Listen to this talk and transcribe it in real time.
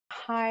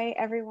Hi,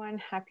 everyone.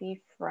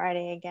 Happy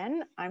Friday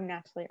again. I'm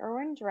Natalie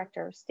Irwin,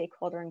 Director of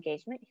Stakeholder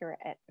Engagement here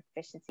at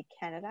Efficiency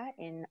Canada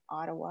in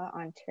Ottawa,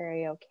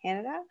 Ontario,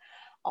 Canada,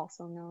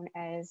 also known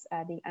as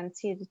the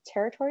unceded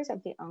territories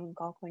of the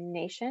Algonquin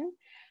Nation.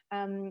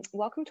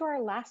 Welcome to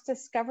our last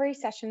discovery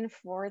session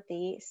for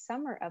the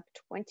summer of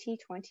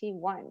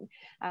 2021.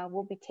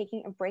 We'll be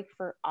taking a break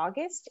for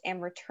August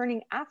and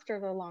returning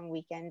after the long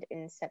weekend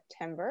in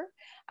September.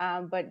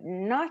 But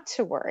not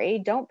to worry,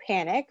 don't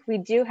panic. We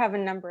do have a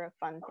number of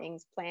fun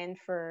things planned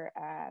for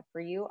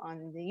you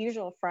on the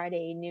usual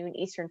Friday noon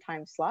Eastern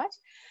time slot.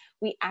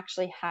 We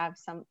actually have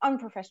some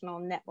unprofessional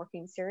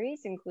networking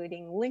series,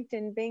 including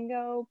LinkedIn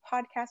Bingo,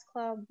 Podcast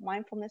Club,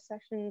 mindfulness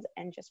sessions,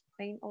 and just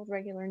plain old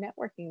regular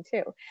networking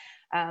too.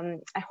 I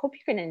hope you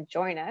can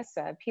join us.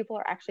 People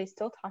are actually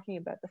still talking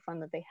about the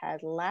fun that they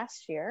had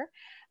last year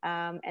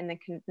and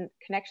the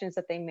connections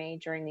that they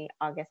made during the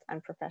August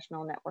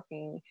unprofessional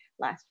networking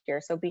last year.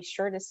 So be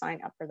sure to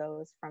sign up for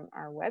those from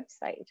our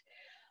website.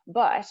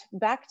 But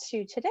back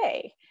to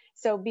today.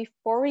 So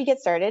before we get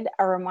started,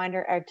 a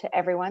reminder to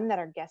everyone that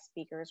our guest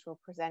speakers will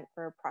present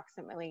for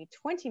approximately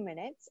 20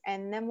 minutes,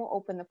 and then we'll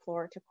open the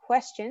floor to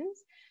questions.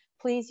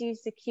 Please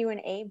use the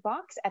Q&A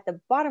box at the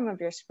bottom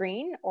of your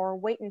screen, or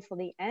wait until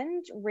the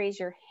end, raise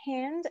your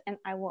hand, and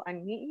I will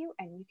unmute you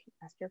and you can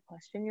ask your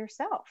question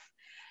yourself.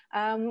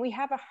 We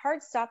have a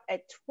hard stop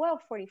at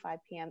 12:45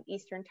 p.m.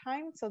 Eastern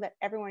time so that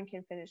everyone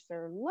can finish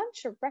their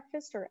lunch or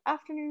breakfast or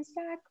afternoon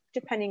snack,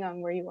 depending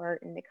on where you are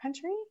in the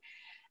country.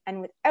 And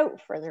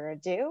without further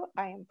ado,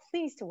 I am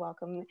pleased to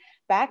welcome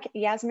back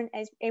Yasmin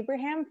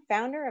Abraham,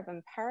 founder of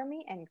Empower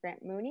Me, and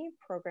Grant Moonie,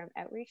 Program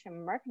Outreach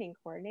and Marketing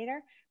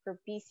Coordinator for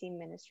BC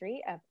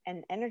Ministry of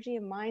Energy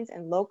of Mines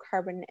and Low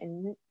Carbon,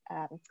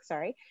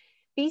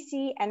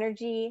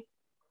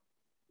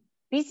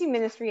 BC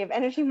Ministry of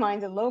Energy,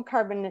 Mines and Low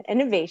Carbon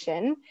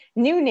Innovation,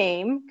 new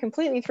name,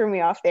 completely threw me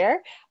off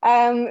there,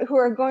 who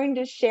are going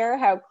to share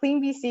how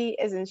CleanBC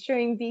is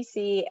ensuring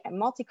BC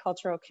and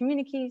multicultural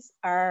communities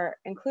are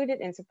included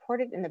and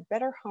supported in the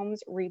Better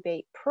Homes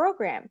rebate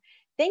program.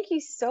 Thank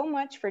you so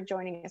much for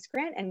joining us,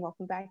 Grant, and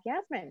welcome back,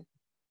 Yasmin.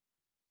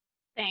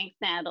 Thanks,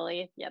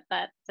 Natalie. Yep,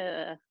 that's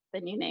the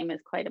new name is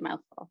quite a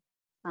mouthful.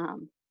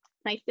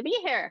 Nice to be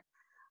here.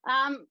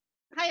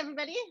 Hi,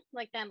 everybody.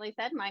 Like Natalie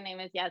said, my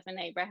name is Yasmin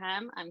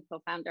Abraham. I'm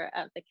co-founder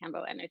of the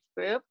Kambo Energy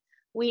Group.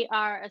 We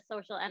are a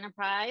social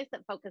enterprise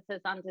that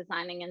focuses on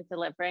designing and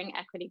delivering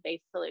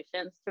equity-based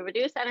solutions to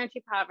reduce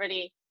energy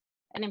poverty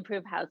and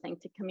improve housing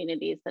to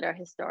communities that are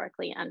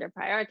historically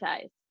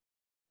under-prioritized.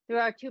 Through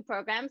our two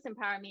programs,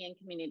 Empower Me and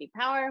Community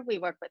Power, we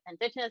work with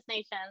Indigenous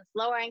nations,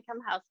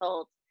 lower-income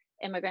households,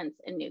 immigrants,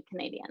 and new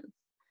Canadians.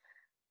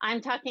 I'm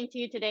talking to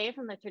you today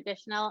from the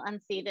traditional,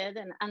 unceded,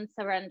 and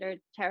unsurrendered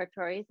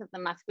territories of the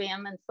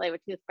Musqueam and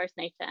Tsleil-Waututh First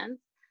Nations,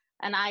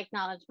 and I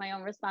acknowledge my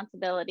own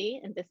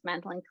responsibility in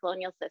dismantling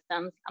colonial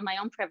systems and my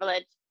own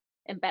privilege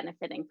in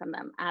benefiting from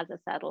them as a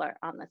settler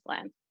on this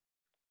land.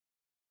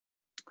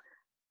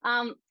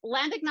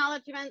 Land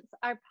acknowledgements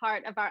are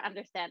part of our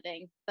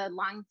understanding the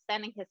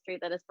long-standing history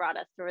that has brought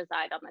us to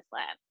reside on this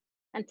land,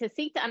 and to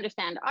seek to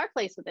understand our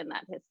place within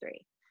that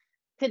history.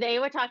 Today,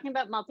 we're talking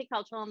about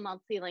multicultural,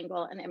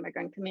 multilingual, and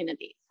immigrant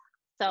communities.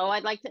 So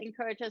I'd like to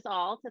encourage us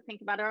all to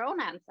think about our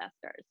own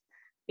ancestors,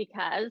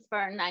 because for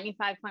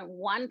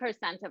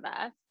 95.1% of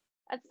us,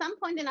 at some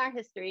point in our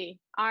history,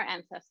 our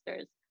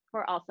ancestors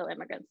were also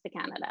immigrants to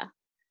Canada.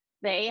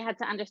 They had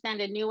to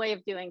understand a new way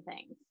of doing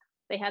things.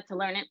 They had to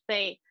learn it.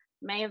 They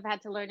may have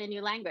had to learn a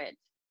new language,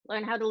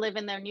 learn how to live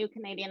in their new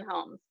Canadian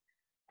homes.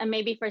 And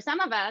maybe for some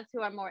of us who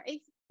are more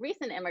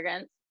recent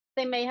immigrants,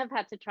 they may have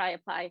had to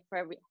apply for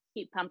a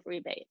heat pump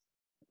rebate.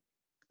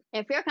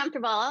 If you're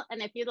comfortable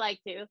and if you'd like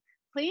to,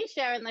 please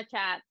share in the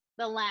chat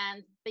the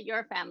land that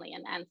your family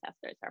and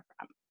ancestors are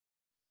from.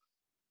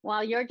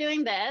 While you're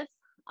doing this,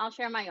 I'll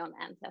share my own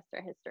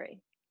ancestor history.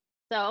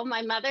 So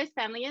my mother's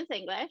family is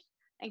English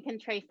and can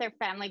trace their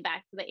family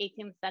back to the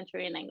 18th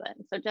century in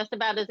England. So just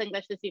about as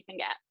English as you can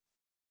get.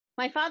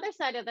 My father's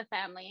side of the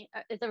family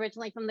is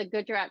originally from the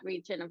Gujarat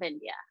region of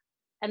India.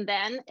 And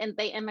then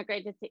they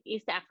immigrated to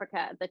East Africa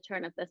at the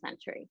turn of the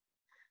century.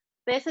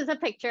 This is a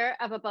picture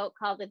of a boat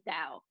called a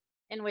dhow,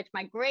 in which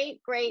my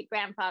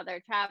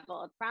great-great-grandfather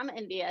traveled from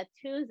India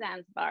to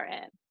Zanzibar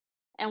in.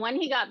 And when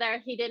he got there,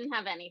 he didn't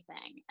have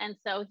anything. And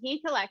so he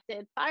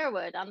collected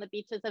firewood on the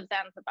beaches of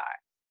Zanzibar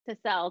to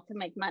sell to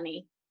make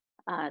money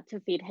to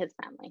feed his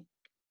family.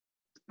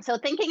 So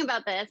thinking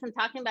about this and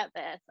talking about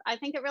this, I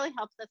think it really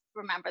helps us to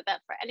remember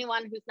that for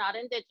anyone who's not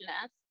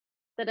Indigenous,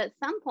 that at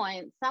some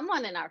point,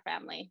 someone in our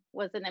family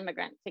was an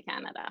immigrant to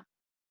Canada.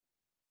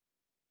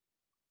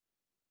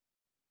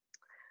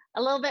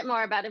 A little bit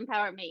more about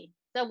Empower Me.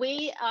 So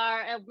we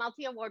are a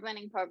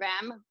multi-award-winning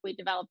program we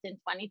developed in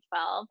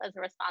 2012 as a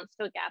response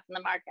to a gap in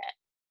the market,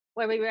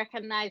 where we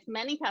recognized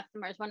many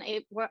customers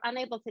were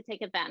unable to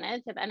take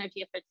advantage of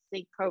energy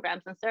efficiency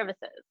programs and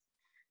services.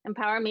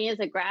 Empower Me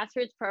is a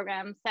grassroots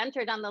program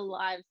centered on the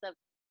lives of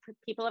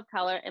people of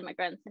color,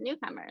 immigrants, and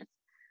newcomers.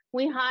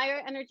 We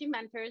hire energy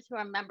mentors who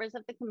are members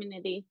of the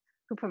community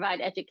who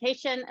provide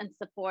education and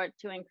support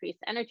to increase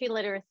energy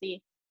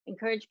literacy,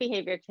 encourage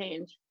behavior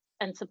change,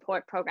 and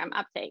support program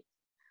uptake.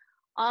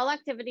 All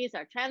activities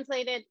are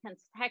translated,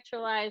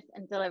 contextualized,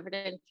 and delivered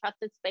in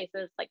trusted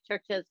spaces like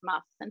churches,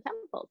 mosques, and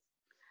temples.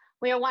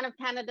 We are one of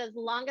Canada's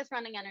longest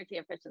running energy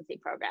efficiency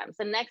programs,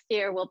 and next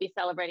year we'll be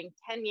celebrating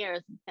 10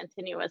 years of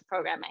continuous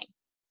programming.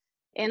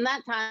 In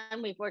that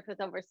time, we've worked with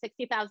over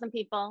 60,000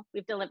 people,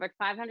 we've delivered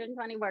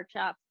 520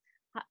 workshops,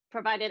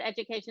 provided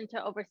education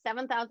to over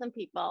 7,000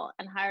 people,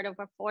 and hired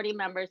over 40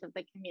 members of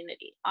the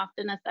community,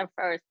 often as their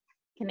first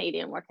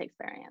Canadian work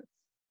experience.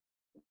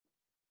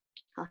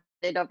 I'll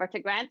hand it over to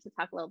Grant to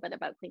talk a little bit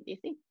about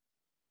CleanBC.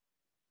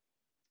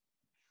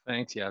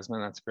 Thanks, Yasmin,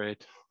 that's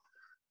great.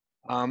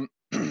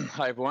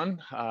 Hi,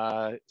 everyone.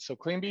 So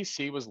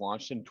CleanBC was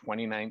launched in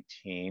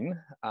 2019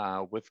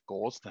 with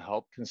goals to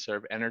help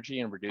conserve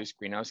energy and reduce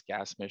greenhouse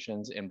gas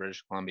emissions in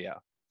British Columbia.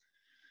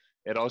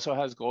 It also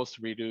has goals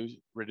to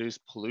reduce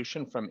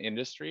pollution from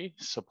industry,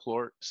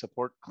 support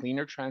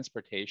cleaner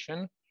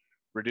transportation,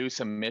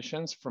 reduce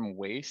emissions from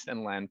waste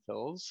and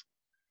landfills,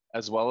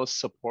 as well as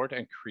support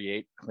and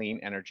create clean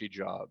energy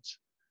jobs.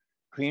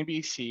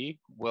 CleanBC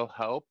will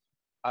help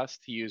us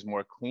to use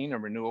more clean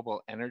and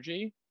renewable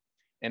energy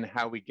in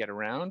how we get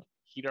around,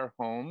 heat our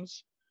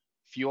homes,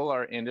 fuel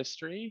our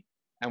industry,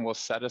 and will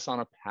set us on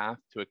a path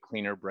to a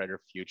cleaner,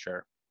 brighter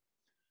future.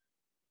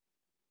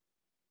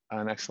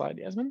 Next slide,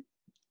 Yasmin.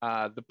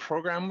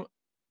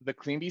 The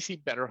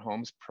CleanBC Better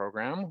Homes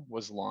program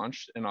was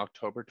launched in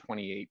October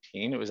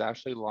 2018. It was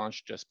actually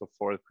launched just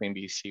before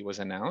CleanBC was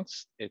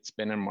announced. It's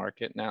been in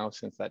market now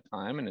since that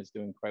time and is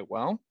doing quite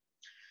well.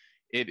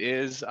 It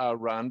is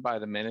run by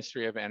the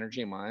Ministry of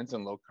Energy, Mines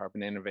and Low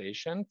Carbon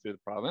Innovation through the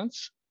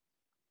province.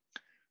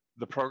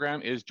 The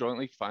program is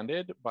jointly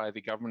funded by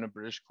the Government of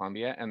British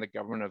Columbia and the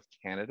Government of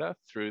Canada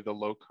through the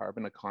Low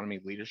Carbon Economy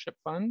Leadership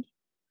Fund.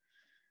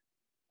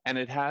 And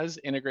it has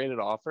integrated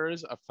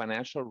offers of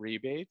financial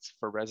rebates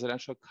for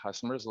residential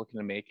customers looking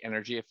to make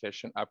energy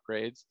efficient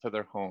upgrades to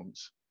their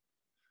homes.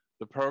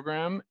 The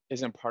program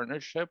is in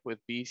partnership with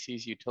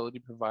BC's utility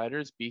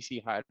providers,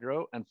 BC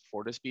Hydro and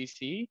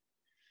FortisBC,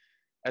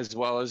 as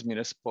well as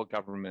municipal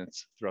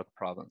governments throughout the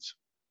province.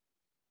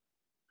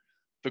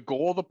 The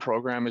goal of the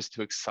program is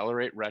to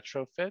accelerate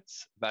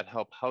retrofits that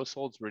help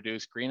households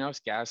reduce greenhouse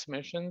gas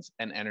emissions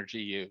and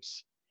energy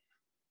use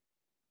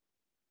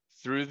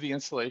through the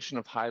installation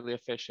of highly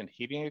efficient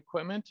heating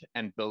equipment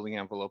and building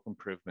envelope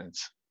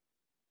improvements.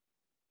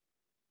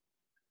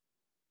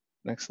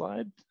 Next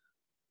slide.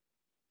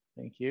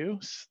 Thank you.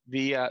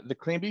 The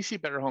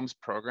CleanBC Better Homes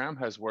program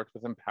has worked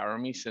with Empower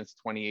Me since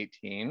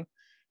 2018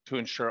 to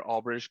ensure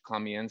all British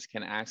Columbians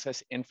can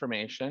access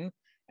information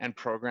and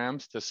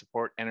programs to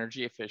support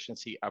energy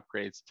efficiency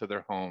upgrades to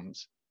their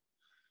homes.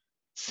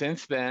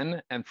 Since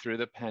then, and through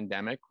the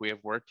pandemic, we have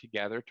worked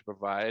together to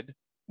provide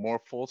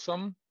more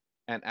fulsome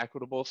and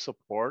equitable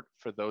support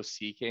for those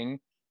seeking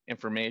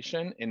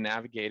information in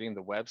navigating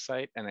the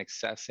website and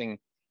accessing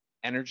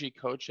energy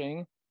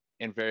coaching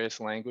in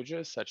various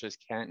languages such as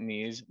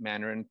Cantonese,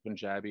 Mandarin,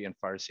 Punjabi, and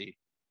Farsi.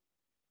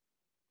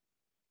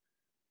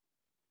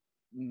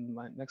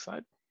 Next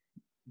slide.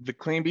 The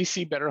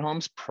CleanBC Better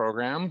Homes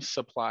program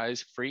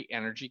supplies free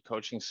energy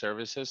coaching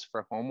services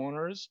for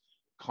homeowners,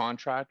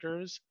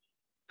 contractors,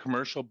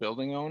 commercial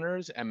building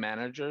owners, and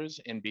managers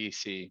in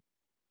BC.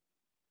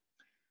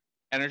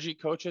 Energy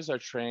coaches are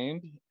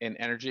trained in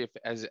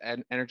as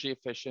energy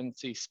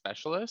efficiency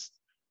specialists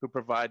who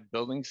provide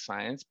building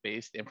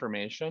science-based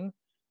information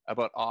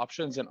about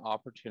options and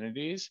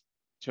opportunities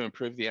to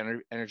improve the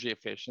energy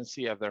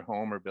efficiency of their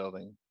home or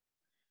building.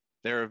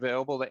 They're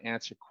available to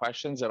answer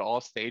questions at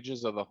all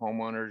stages of the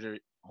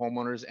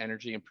homeowner's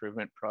energy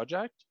improvement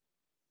project,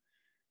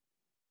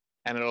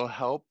 and it'll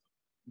help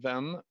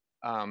them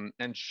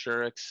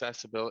ensure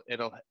accessibility.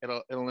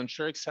 It'll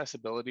ensure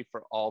accessibility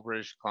for all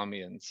British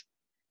Columbians.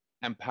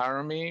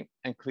 Empower Me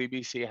and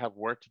CleanBC have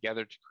worked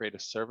together to create a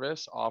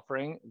service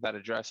offering that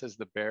addresses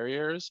the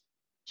barriers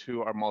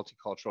to our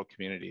multicultural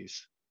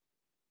communities.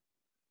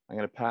 I'm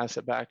going to pass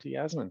it back to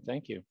Yasmin.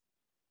 Thank you.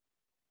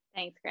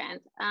 Thanks,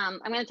 Grant. I'm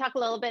going to talk a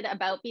little bit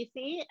about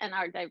BC and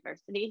our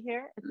diversity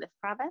here in this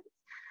province.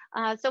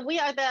 So we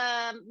are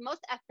the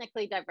most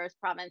ethnically diverse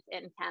province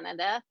in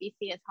Canada.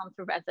 BC is home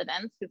to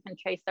residents who can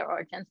trace their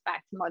origins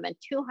back to more than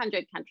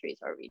 200 countries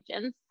or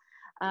regions.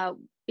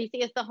 BC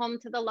is the home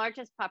to the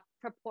largest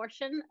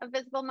proportion of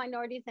visible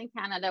minorities in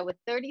Canada, with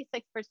 36%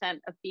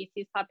 of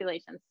BC's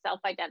population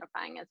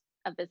self-identifying as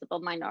a visible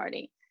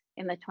minority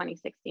in the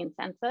 2016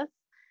 census.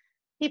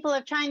 People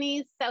of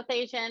Chinese, South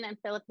Asian, and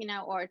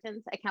Filipino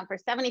origins account for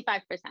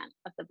 75%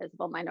 of the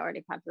visible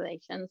minority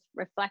populations,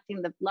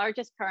 reflecting the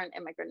largest current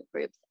immigrant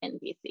groups in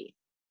BC.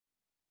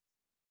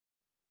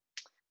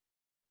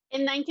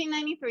 In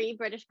 1993,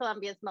 British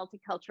Columbia's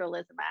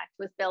Multiculturalism Act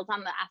was built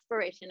on the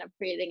aspiration of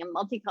creating a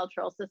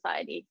multicultural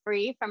society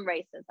free from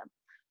racism,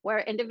 where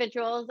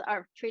individuals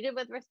are treated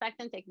with respect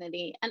and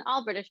dignity, and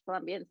all British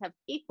Columbians have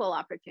equal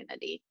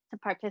opportunity to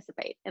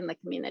participate in the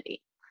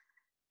community.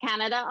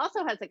 Canada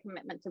also has a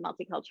commitment to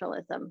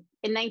multiculturalism.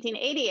 In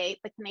 1988,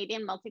 the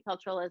Canadian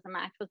Multiculturalism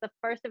Act was the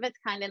first of its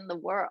kind in the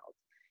world.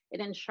 It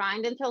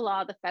enshrined into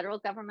law the federal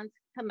government's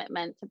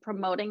commitment to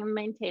promoting and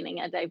maintaining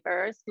a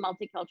diverse,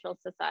 multicultural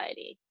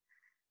society.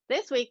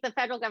 This week, the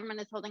federal government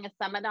is holding a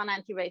summit on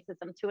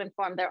anti-racism to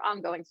inform their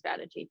ongoing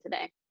strategy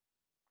today.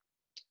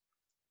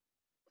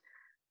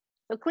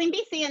 So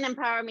CleanBC and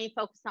Empower Me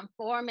focused on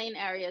 4 main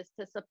areas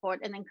to support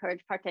and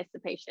encourage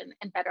participation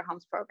in Better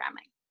Homes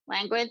programming: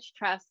 language,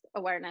 trust,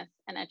 awareness,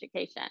 and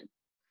education.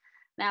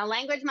 Now,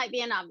 language might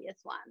be an obvious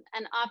one,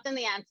 and often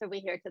the answer we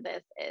hear to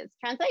this is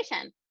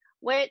translation,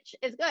 which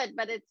is good,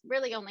 but it's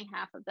really only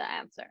half of the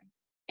answer.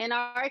 In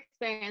our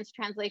experience,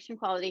 translation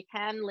quality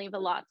can leave a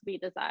lot to be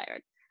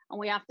desired. And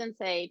we often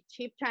say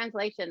cheap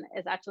translation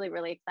is actually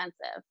really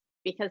expensive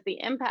because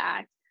the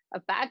impact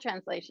of bad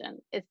translation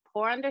is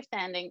poor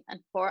understanding and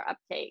poor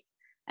uptake,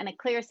 and a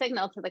clear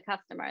signal to the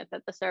customer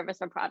that the service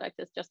or product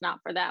is just not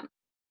for them.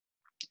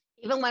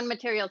 Even when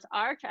materials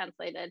are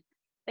translated,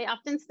 they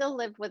often still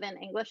live within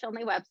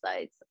English-only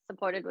websites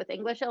supported with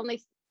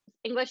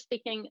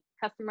English-speaking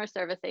customer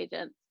service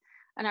agents,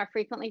 and are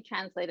frequently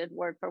translated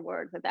word for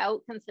word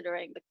without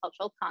considering the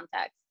cultural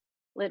context,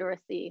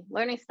 literacy,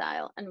 learning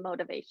style, and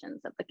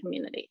motivations of the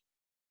community.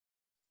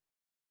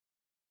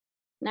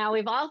 Now,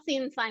 we've all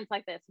seen signs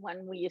like this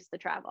when we used to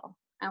travel,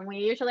 and we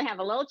usually have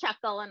a little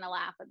chuckle and a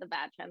laugh at the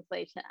bad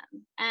translation.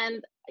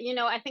 And, you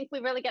know, I think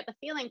we really get the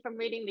feeling from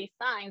reading these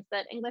signs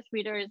that English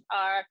readers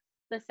are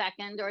the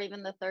second or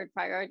even the third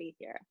priority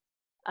here.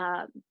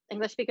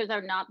 English speakers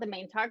are not the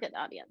main target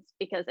audience,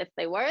 because if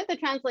they were, the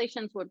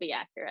translations would be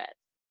accurate.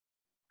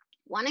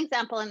 One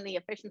example in the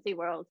efficiency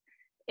world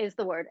is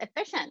the word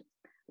efficient,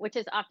 which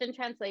is often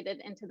translated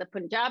into the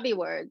Punjabi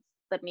words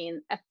that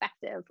mean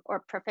effective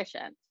or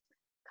proficient,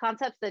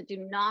 concepts that do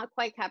not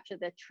quite capture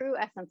the true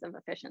essence of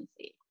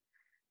efficiency.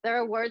 There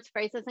are words,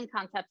 phrases, and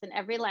concepts in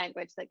every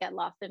language that get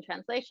lost in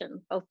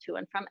translation, both to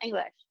and from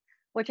English,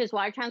 which is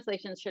why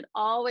translations should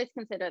always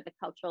consider the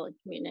cultural and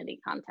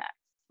community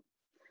context.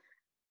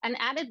 An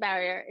added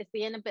barrier is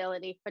the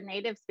inability for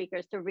native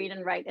speakers to read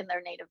and write in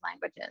their native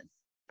languages.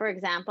 For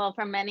example,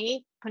 for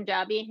many,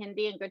 Punjabi,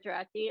 Hindi, and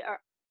Gujarati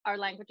are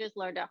languages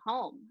learned at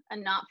home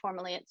and not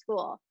formally at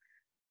school.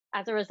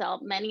 As a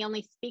result, many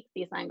only speak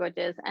these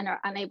languages and are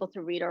unable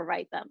to read or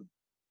write them.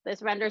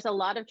 This renders a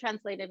lot of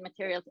translated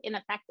materials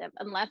ineffective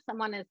unless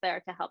someone is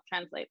there to help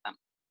translate them.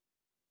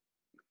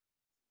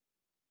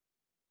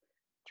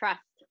 Trust.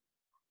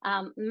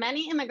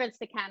 Many immigrants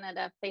to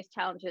Canada face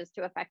challenges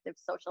to effective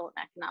social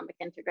and economic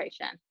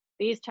integration.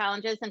 These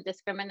challenges and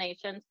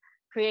discriminations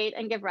create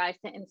and give rise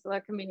to insular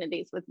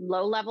communities with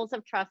low levels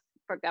of trust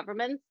for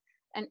governments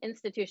and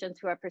institutions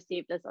who are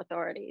perceived as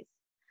authorities.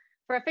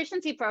 For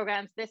efficiency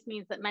programs, this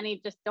means that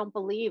many just don't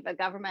believe a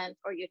government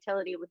or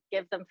utility would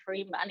give them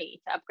free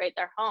money to upgrade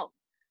their home,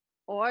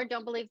 or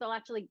don't believe they'll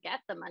actually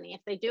get the money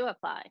if they do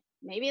apply.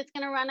 Maybe it's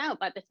going to run out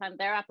by the time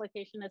their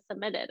application is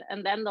submitted,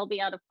 and then they'll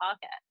be out of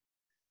pocket.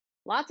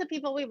 Lots of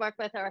people we work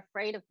with are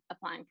afraid of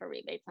applying for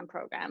rebates and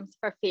programs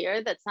for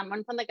fear that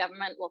someone from the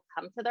government will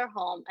come to their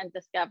home and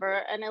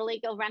discover an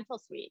illegal rental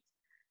suite.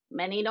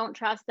 Many don't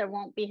trust there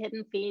won't be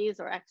hidden fees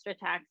or extra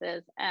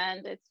taxes,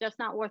 and it's just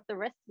not worth the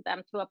risk to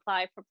them to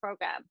apply for a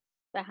program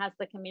that has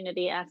the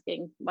community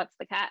asking, what's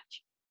the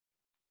catch?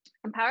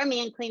 Empower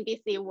Me and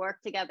CleanBC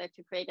work together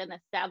to create an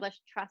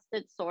established,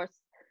 trusted source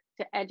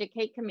to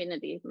educate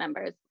community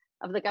members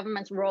of the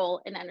government's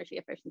role in energy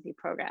efficiency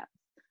programs.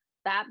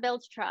 That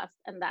builds trust,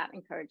 and that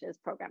encourages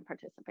program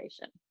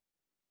participation.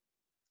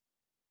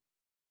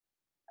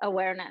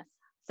 Awareness.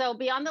 So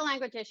beyond the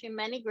language issue,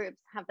 many groups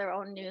have their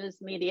own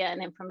news, media,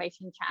 and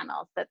information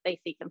channels that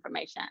they seek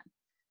information.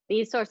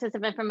 These sources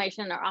of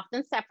information are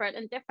often separate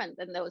and different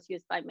than those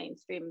used by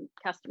mainstream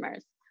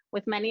customers,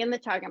 with many in the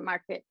target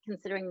market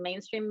considering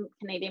mainstream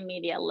Canadian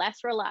media less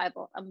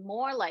reliable and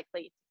more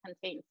likely to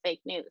contain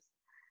fake news.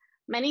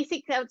 Many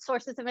seek out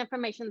sources of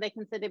information they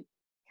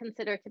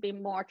consider to be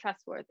more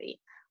trustworthy,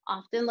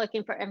 often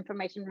looking for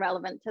information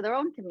relevant to their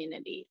own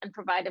community and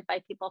provided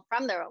by people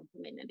from their own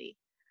community.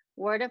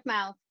 Word of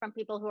mouth from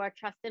people who are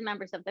trusted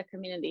members of their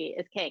community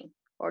is king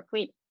or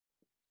queen.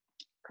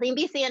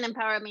 CleanBC and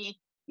Empower Me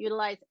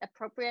utilize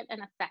appropriate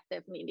and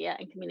effective media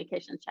and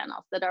communication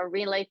channels that are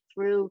relayed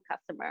through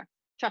customer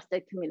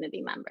trusted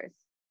community members.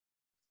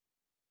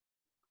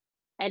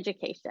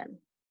 Education.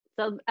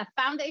 So a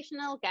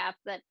foundational gap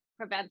that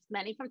prevents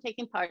many from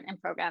taking part in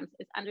programs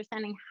is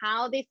understanding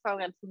how these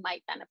programs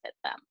might benefit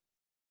them.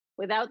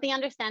 Without the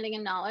understanding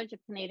and knowledge of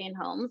Canadian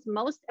homes,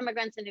 most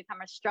immigrants and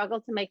newcomers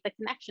struggle to make the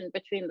connection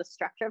between the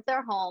structure of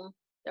their home,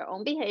 their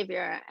own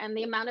behavior, and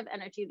the amount of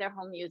energy their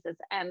home uses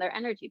and their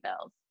energy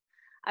bills.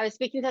 I was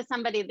speaking to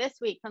somebody this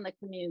week from the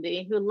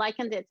community who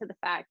likened it to the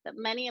fact that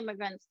many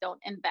immigrants don't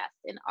invest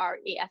in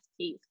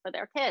RESPs for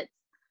their kids.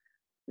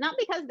 Not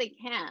because they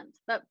can't,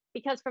 but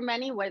because for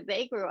many where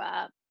they grew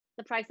up,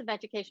 the price of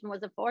education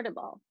was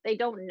affordable. They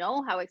don't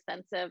know how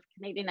expensive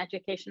Canadian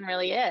education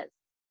really is,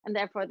 and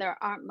therefore they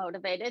aren't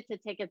motivated to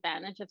take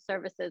advantage of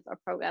services or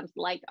programs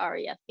like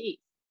RESPs.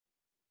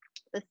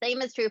 The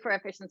same is true for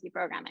efficiency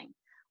programming.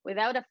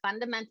 Without a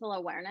fundamental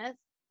awareness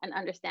and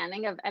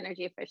understanding of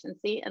energy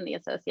efficiency and the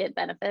associated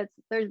benefits,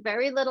 there's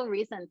very little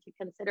reason to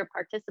consider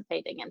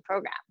participating in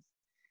programs.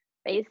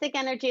 Basic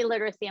energy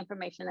literacy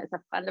information is a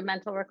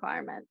fundamental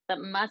requirement that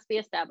must be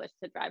established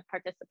to drive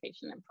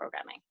participation in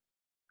programming.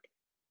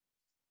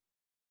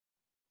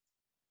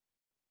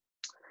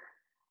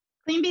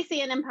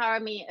 CleanBC and Empower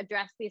Me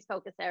address these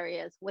focus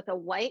areas with a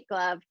white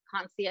glove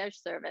concierge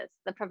service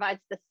that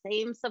provides the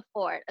same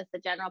support as the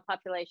general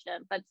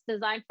population, but it's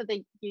designed for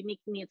the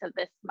unique needs of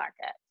this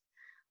market.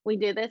 We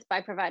do this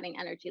by providing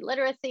energy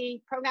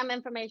literacy, program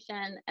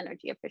information,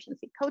 energy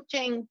efficiency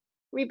coaching,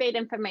 rebate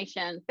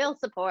information, bill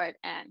support,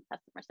 and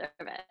customer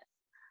service.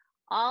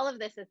 All of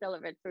this is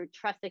delivered through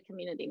trusted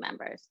community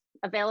members,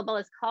 available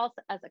as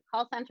a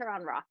call center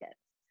on Rocket,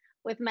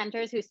 with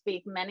mentors who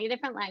speak many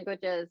different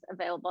languages,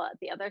 available at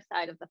the other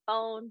side of the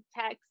phone,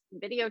 text,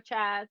 video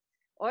chat,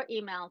 or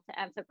email to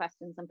answer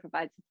questions and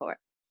provide support.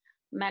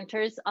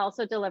 Mentors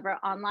also deliver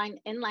online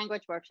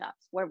in-language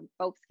workshops where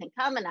folks can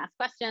come and ask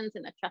questions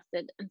in a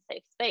trusted and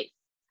safe space.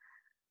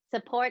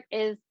 Support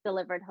is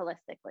delivered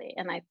holistically,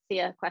 and I see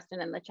a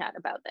question in the chat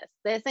about this.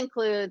 This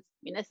includes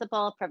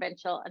municipal,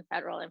 provincial, and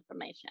federal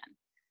information.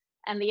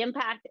 And the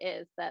impact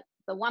is that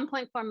the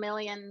 1.4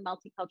 million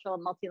multicultural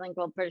and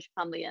multilingual British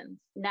Columbians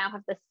now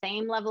have the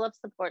same level of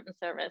support and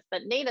service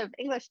that native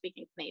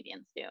English-speaking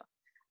Canadians do.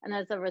 And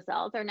as a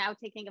result, are now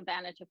taking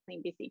advantage of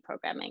CleanBC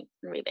programming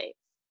and rebates.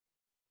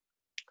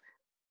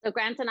 So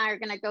Grant and I are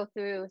going to go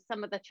through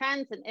some of the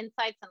trends and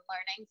insights and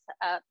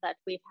learnings that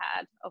we've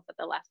had over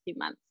the last few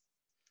months.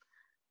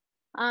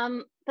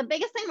 The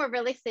biggest thing we're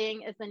really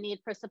seeing is the need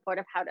for support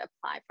of how to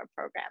apply for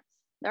programs.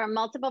 There are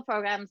multiple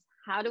programs.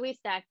 How do we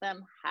stack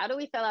them? How do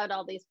we fill out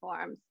all these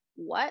forms?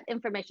 What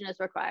information is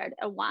required?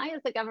 And why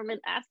is the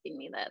government asking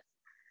me this?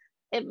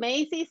 It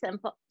may seem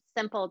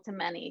simple to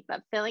many,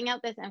 but filling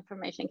out this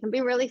information can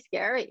be really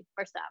scary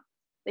for some.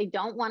 They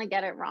don't want to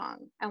get it wrong.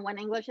 And when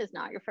English is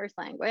not your first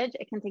language,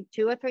 it can take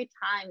 2 or 3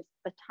 times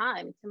the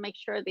time to make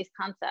sure these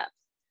concepts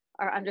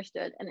are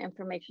understood and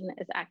information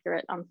is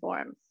accurate on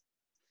forms.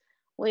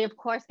 We, of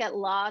course, get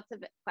lots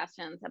of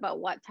questions about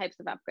what types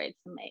of upgrades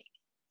to make.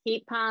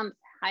 Heat pumps,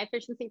 high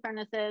efficiency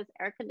furnaces,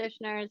 air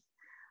conditioners.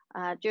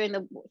 During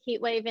the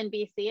heat wave in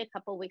BC a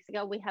couple of weeks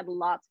ago, we had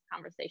lots of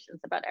conversations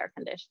about air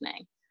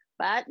conditioning,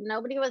 but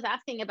nobody was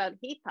asking about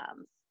heat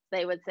pumps.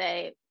 They would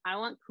say, I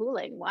want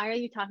cooling. Why are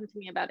you talking to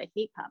me about a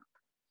heat pump?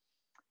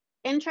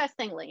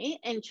 Interestingly,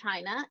 in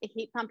China, a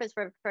heat pump is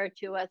referred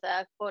to as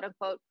a quote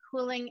unquote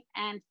cooling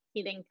and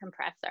heating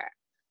compressor.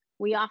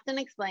 We often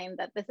explain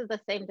that this is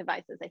the same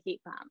device as a heat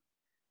pump,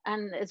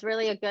 and is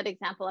really a good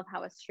example of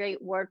how a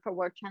straight word for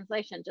word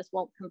translation just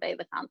won't convey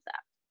the concept.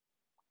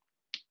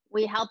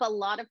 We help a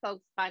lot of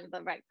folks find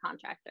the right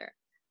contractor.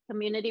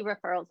 Community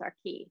referrals are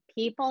key.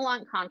 People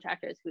want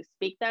contractors who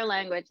speak their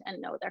language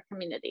and know their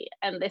community.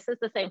 And this is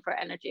the same for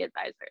energy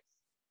advisors.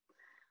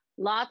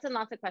 Lots and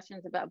lots of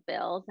questions about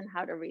bills and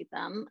how to read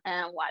them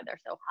and why they're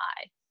so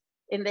high.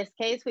 In this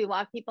case, we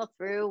walk people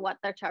through what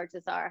their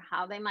charges are,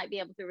 how they might be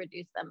able to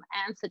reduce them,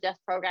 and suggest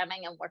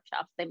programming and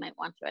workshops they might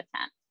want to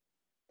attend.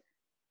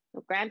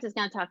 So Grant is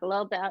going to talk a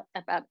little bit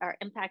about our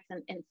impacts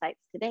and insights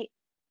to date.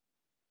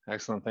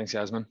 Excellent. Thanks,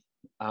 Yasmin.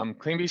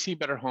 CleanBC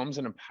Better Homes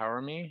and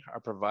Empower Me are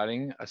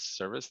providing a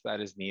service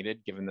that is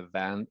needed given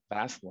the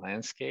vast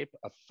landscape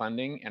of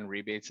funding and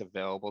rebates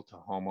available to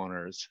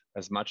homeowners.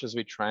 As much as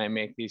we try and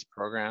make these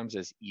programs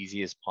as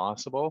easy as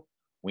possible,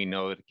 we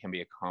know that it can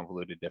be a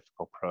convoluted,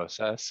 difficult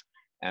process,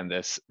 and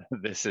this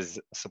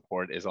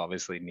support is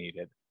obviously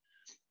needed.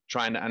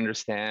 Trying to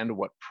understand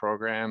what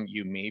program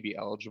you may be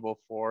eligible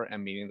for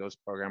and meeting those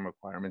program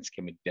requirements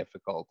can be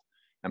difficult.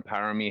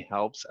 Empower Me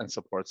helps and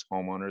supports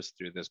homeowners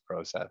through this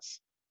process.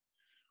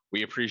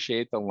 We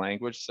appreciate the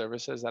language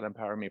services that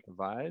Empower Me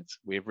provides.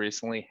 We've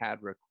recently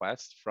had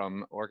requests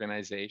from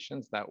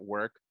organizations that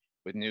work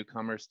with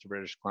newcomers to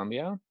British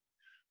Columbia.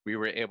 We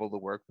were able to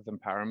work with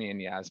Empower Me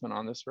and Yasmin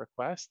on this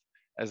request,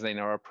 as they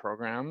know our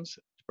programs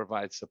to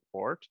provide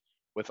support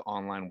with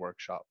online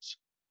workshops.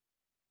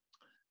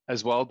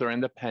 As well,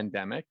 during the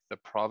pandemic, the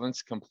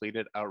province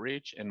completed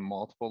outreach in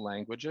multiple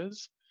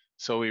languages.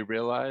 So we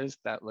realized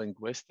that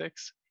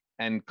linguistics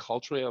and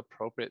culturally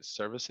appropriate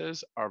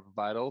services are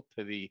vital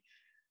to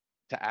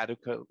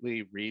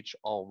adequately reach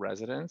all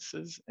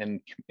residences and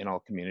in all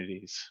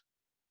communities.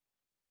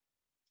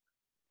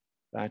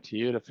 Back to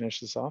you to finish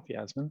this off,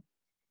 Yasmin.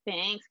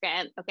 Thanks,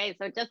 Grant. Okay,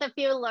 so just a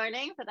few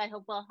learnings that I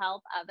hope will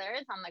help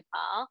others on the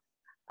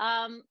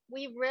call.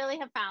 We really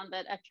have found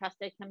that a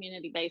trusted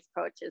community-based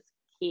approach is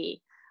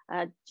key.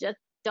 Just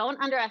don't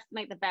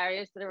underestimate the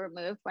barriers that are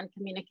removed when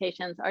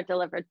communications are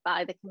delivered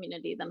by the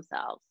community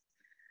themselves.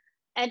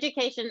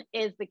 Education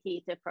is the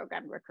key to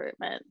program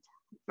recruitment.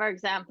 For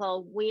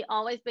example, we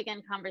always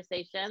begin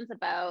conversations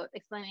about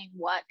explaining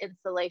what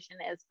installation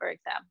is, for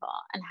example,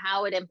 and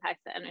how it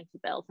impacts the energy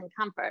bills and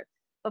comfort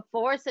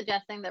before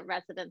suggesting that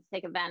residents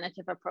take advantage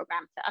of a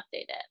program to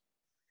update it.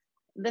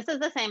 This is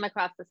the same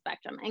across the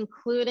spectrum,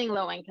 including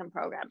low-income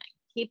programming.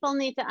 People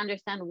need to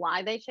understand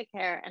why they should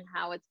care and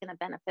how it's going to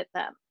benefit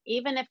them,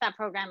 even if that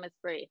program is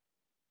free.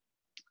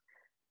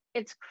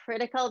 It's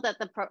critical that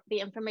the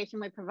information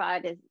we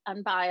provide is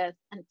unbiased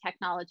and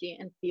technology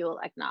and fuel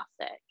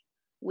agnostic.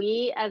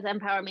 We as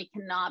Empower Me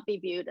cannot be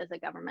viewed as a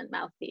government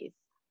mouthpiece.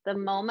 The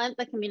moment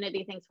the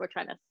community thinks we're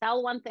trying to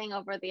sell one thing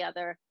over the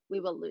other, we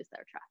will lose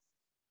their trust.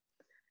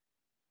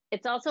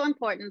 It's also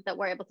important that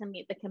we're able to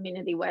meet the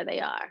community where they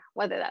are,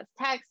 whether that's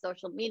text,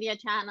 social media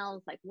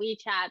channels like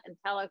WeChat and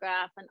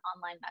Telegraph, and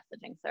online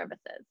messaging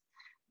services.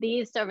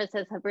 These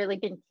services have really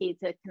been key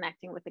to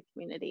connecting with the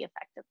community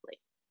effectively.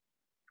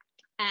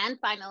 And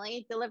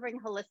finally, delivering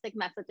holistic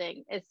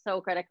messaging is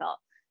so critical.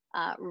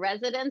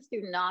 Residents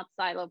do not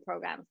silo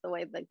programs the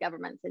way the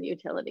governments and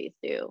utilities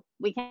do.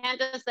 We can't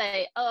just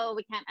say, oh,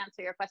 we can't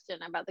answer your question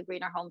about the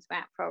Greener Homes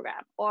Grant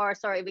program, or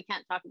sorry, we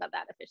can't talk about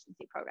that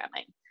efficiency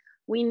programming.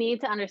 We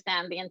need to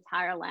understand the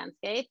entire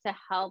landscape to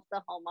help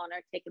the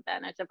homeowner take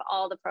advantage of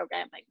all the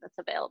programming that's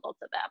available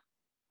to them.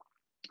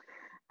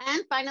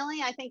 And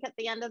finally, I think at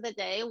the end of the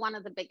day, one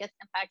of the biggest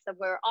impacts that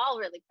we're all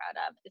really proud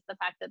of is the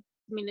fact that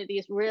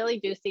communities really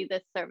do see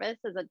this service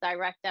as a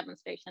direct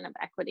demonstration of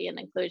equity and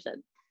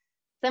inclusion.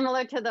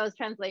 Similar to those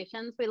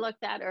translations we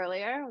looked at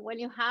earlier, when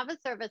you have a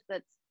service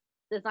that's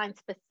designed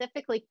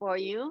specifically for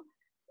you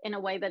in a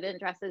way that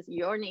addresses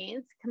your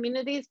needs,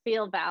 communities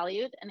feel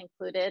valued and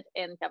included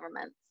in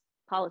government's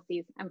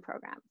policies and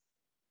programs.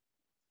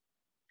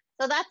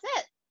 So that's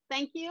it.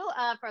 Thank you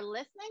for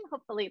listening.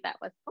 Hopefully that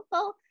was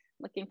helpful.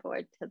 Looking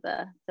forward to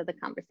the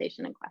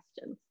conversation and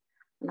questions.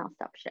 And I'll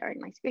stop sharing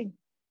my screen.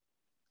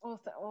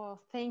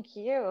 Well, thank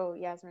you,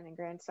 Yasmin and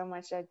Grant, so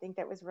much. I think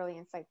that was really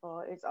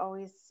insightful. It's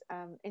always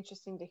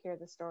interesting to hear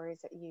the stories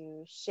that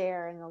you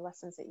share and the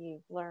lessons that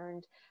you've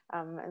learned,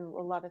 and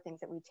a lot of things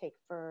that we take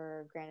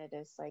for granted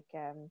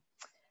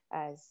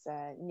as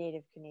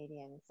Native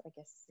Canadians, I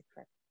guess is the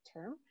correct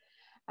term.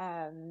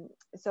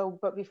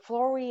 But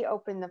before we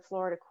open the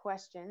floor to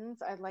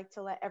questions, I'd like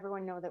to let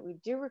everyone know that we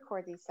do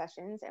record these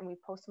sessions and we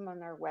post them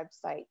on our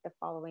website the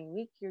following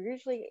week. You're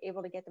usually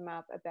able to get them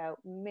up about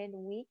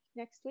midweek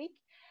next week.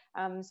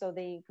 So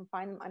you can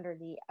find them under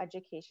the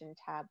education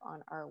tab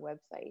on our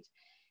website.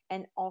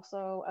 And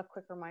also a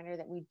quick reminder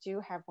that we do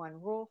have one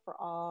rule for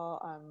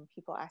all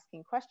people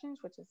asking questions,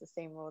 which is the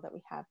same rule that we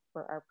have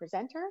for our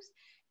presenters,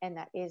 and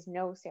that is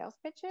no sales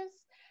pitches.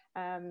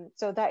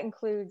 So that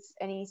includes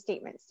any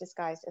statements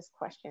disguised as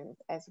questions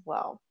as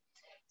well.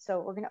 So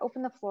we're going to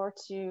open the floor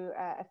to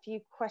a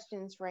few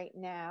questions right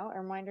now. A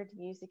reminder to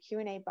use the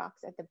Q&A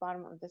box at the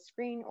bottom of the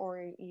screen,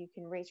 or you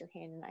can raise your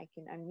hand and I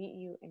can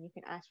unmute you and you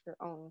can ask your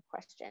own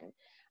question.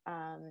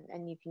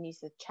 And you can use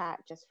the chat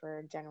just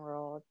for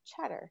general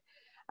chatter.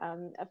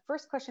 A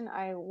first question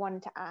I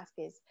wanted to ask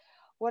is,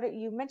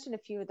 you mentioned a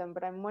few of them,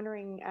 but I'm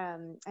wondering,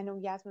 I know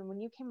Yasmin,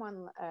 when you came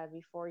on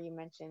before, you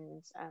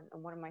mentioned,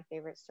 and one of my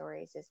favorite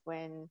stories is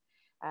when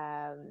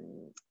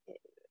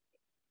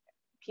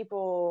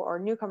people or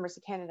newcomers to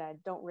Canada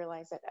don't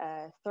realize that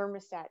a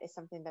thermostat is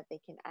something that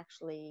they can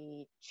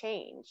actually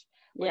change,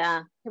 which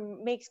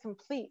makes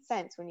complete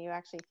sense when you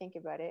actually think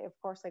about it. Of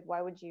course, like,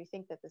 why would you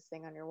think that this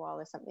thing on your wall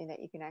is something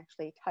that you can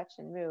actually touch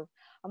and move?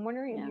 I'm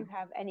wondering if you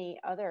have any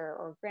other,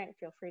 or Grant,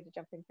 feel free to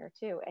jump in here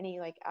too, any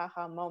like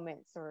aha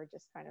moments or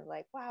just kind of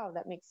like, wow,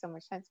 that makes so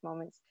much sense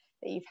moments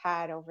that you've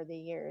had over the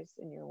years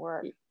in your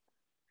work.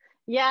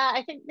 Yeah,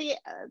 I think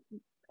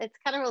it's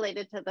kind of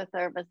related to the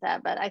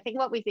thermostat, but I think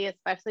what we see,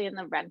 especially in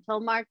the rental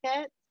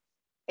market,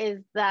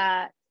 is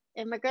that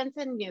immigrants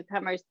and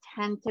newcomers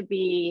tend to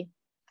be,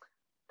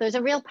 there's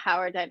a real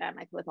power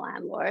dynamic with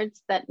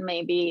landlords that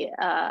maybe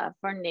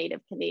for Native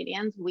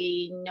Canadians,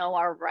 we know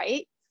our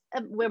rights.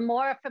 We're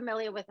more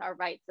familiar with our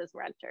rights as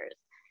renters.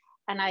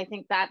 And I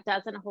think that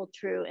doesn't hold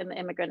true in the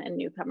immigrant and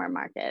newcomer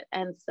market.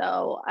 And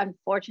so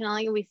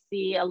unfortunately, we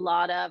see a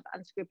lot of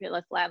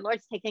unscrupulous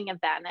landlords taking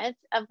advantage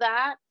of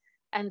that.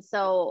 And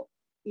so,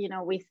 you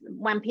know,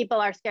 when people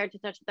are scared to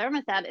touch the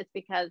thermostat, it's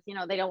because, you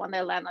know, they don't want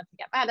their landlord to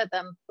get mad at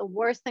them. The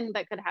worst thing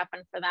that could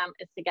happen for them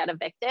is to get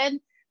evicted,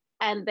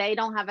 and they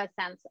don't have a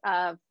sense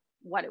of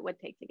what it would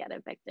take to get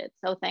evicted.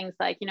 So things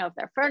like, you know, if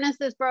their furnace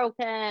is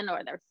broken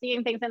or they're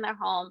seeing things in their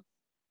home,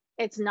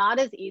 it's not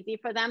as easy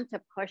for them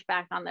to push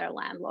back on their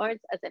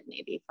landlords as it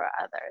may be for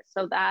others.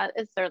 So that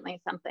is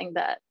certainly something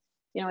that,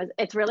 you know,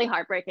 it's really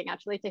heartbreaking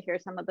actually to hear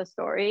some of the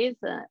stories.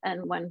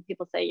 And when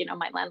people say, you know,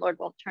 my landlord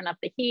won't turn up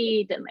the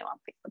heat and they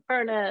won't fix the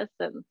furnace,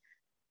 and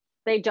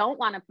they don't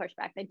want to push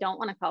back. They don't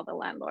want to call the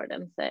landlord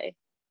and say,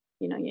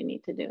 you know, you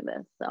need to do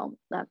this. So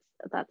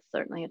that's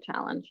certainly a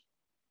challenge.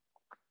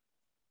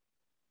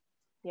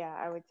 Yeah,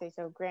 I would say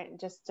so. Grant,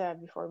 just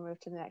before we move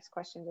to the next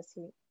question, just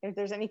see if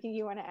there's anything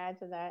you want to add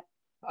to that.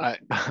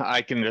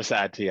 I can just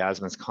add to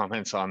Yasmin's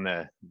comments on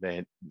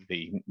the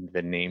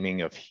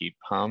naming of heat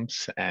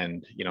pumps.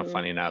 And, you know,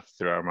 funny enough,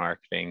 through our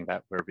marketing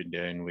that we've been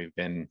doing, we've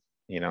been,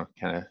 you know,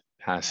 kind of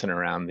passing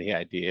around the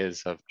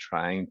ideas of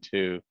trying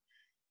to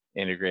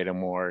integrate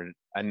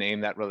a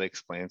name that really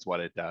explains what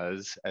it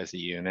does as a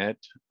unit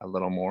a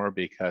little more,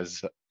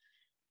 because,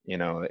 you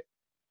know,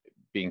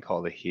 being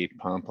called a heat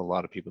pump, a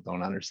lot of people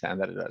don't understand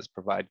that it does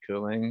provide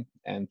cooling.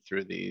 And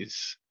through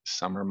these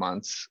summer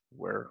months,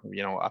 we're,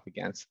 up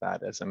against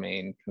that as a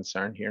main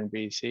concern here in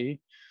BC.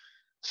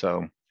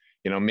 So,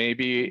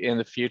 maybe in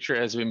the future,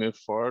 as we move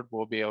forward,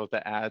 we'll be able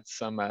to add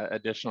some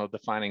additional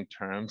defining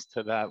terms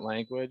to that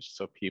language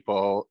so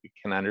people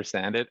can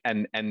understand it,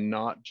 and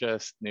not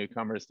just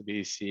newcomers to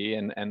BC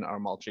and our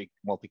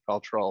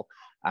multicultural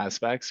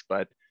aspects,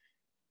 but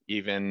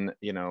even,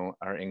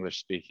 our English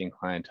speaking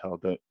clientele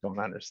don't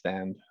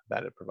understand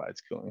that it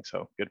provides cooling.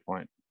 So good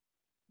point.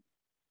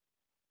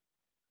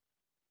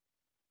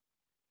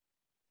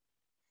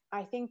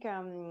 I think,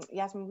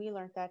 Yasmin, we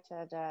learned that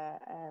at a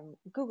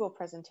Google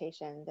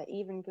presentation, that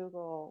even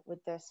Google with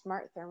the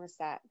smart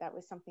thermostat, that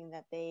was something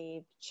that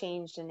they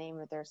changed the name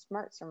of their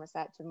smart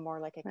thermostat to more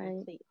like a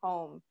complete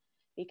home,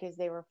 because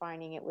they were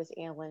finding it was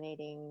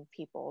alienating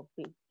people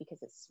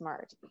because it's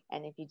smart.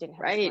 And if you didn't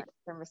have a smart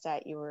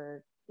thermostat, you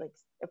were like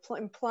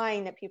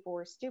implying that people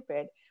were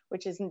stupid,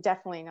 which is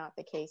definitely not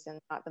the case and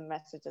not the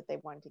message that they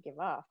wanted to give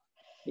off.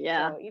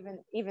 Yeah. So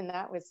even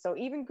that was, so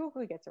even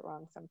Google gets it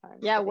wrong sometimes.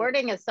 Yeah,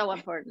 wording is so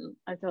important.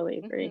 I totally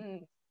agree.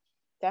 Mm-hmm.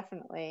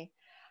 Definitely.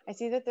 I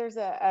see that there's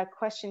a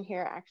question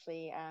here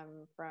actually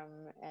from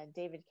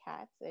David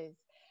Katz is,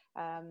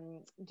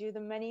 do the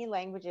many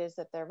languages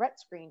that the RET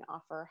screen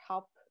offer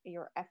help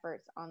your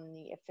efforts on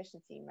the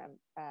efficiency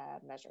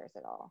measures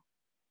at all?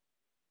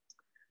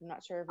 I'm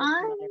not sure if you're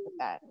familiar with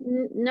that.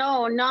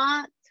 No,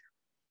 not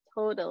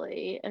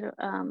totally.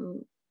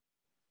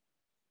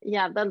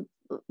 Yeah,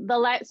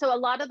 so a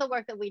lot of the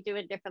work that we do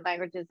in different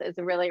languages is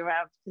really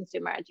around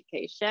consumer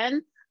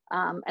education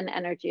and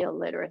energy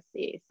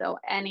literacy. So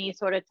any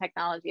sort of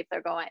technology, if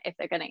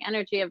they're getting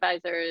energy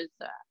advisors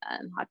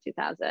and Hot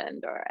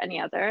 2000 or any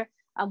other,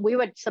 we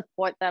would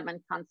support them and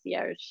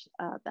concierge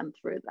them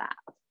through that.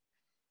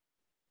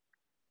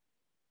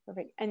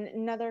 Perfect. And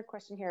another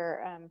question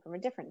here from a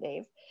different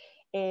Dave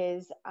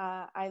is,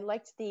 I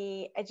liked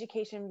the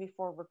education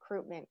before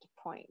recruitment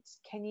point.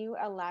 Can you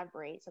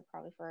elaborate, so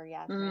probably for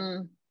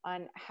Yasmin,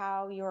 on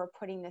how you're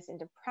putting this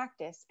into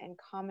practice, and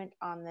comment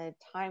on the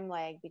time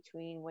lag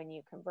between when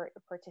you convert a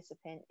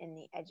participant in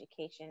the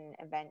education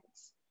event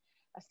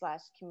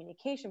 /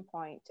 communication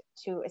point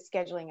to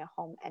scheduling a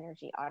home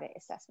energy audit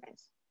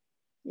assessment?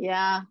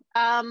 Yeah,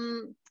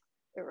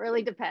 it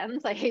really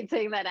depends. I hate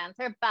saying that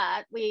answer,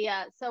 but we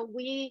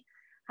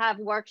have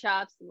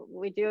workshops.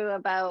 We do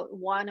about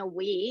one a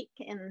week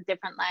in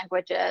different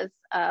languages,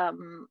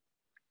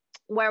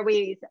 where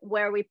we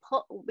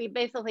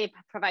basically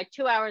provide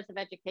 2 hours of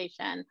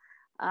education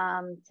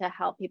to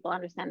help people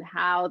understand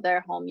how their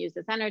home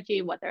uses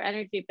energy, what their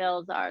energy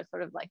bills are,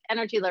 sort of like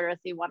energy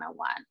literacy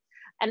 101.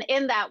 And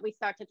in that, we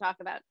start to talk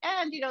about,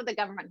 and the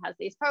government has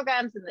these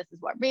programs, and this is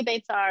what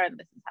rebates are, and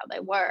this is how they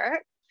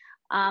work.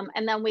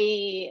 And then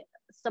we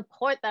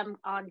support them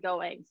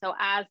ongoing. So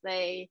as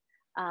they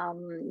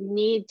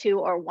need to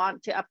or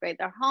want to upgrade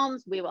their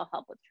homes, we will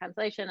help with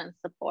translation and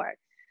support.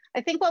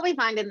 I think what we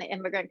find in the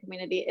immigrant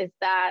community is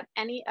that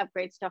any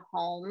upgrades to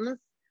homes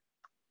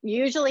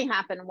usually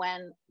happen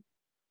when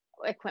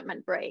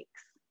equipment breaks.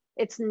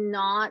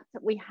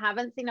 We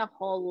haven't seen a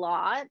whole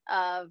lot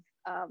of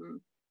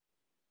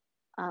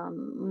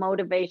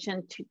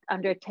motivation to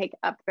undertake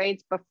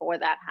upgrades before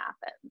that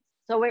happens.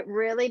 So it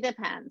really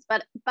depends.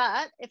 But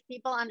if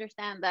people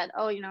understand that,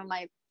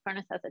 my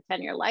furnace has a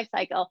 10-year life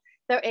cycle,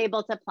 they're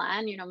able to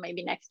plan,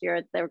 maybe next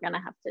year they're going to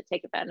have to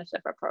take advantage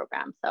of a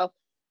program. So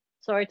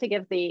sorry to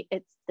give the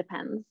it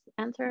depends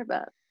answer,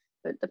 but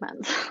it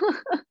depends.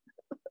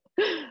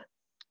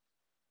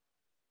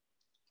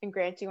 And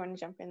Grant, do you want to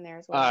jump in there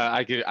as well?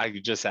 I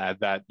could just add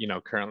that,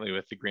 currently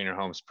with the Greener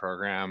Homes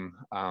program,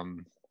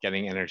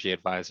 getting energy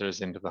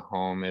advisors into the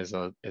home is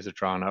a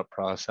drawn out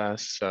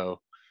process. So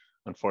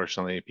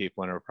unfortunately,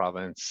 people in our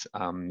province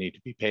need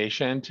to be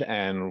patient,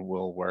 and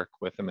we'll work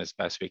with them as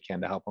best we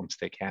can to help them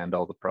stick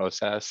handle the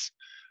process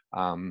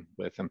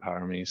with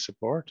Empower Me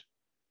support.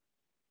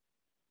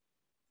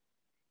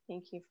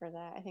 Thank you for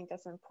that. I think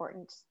that's an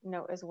important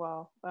note as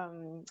well.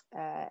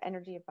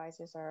 Energy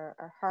advisors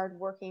are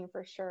hardworking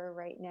for sure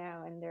right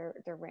now, and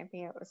they're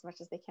ramping up as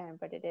much as they can.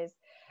 But it is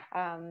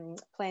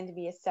planned to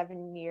be a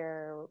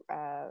 7-year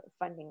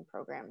funding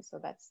program. So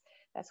that's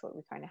what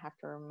we kind of have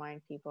to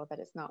remind people, that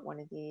it's not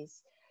one of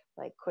these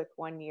like quick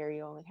 1 year,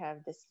 you only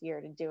have this year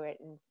to do it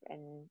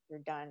and you're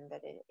done.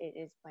 That it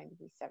is planned to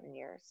be 7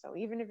 years. So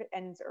even if it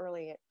ends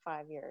early at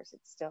 5 years,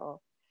 it's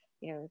still,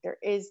 there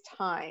is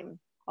time.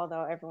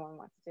 Although everyone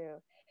wants to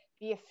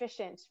be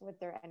efficient with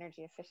their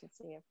energy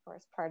efficiency, of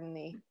course, pardon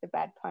the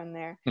bad pun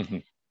there.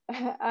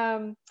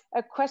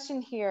 A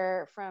question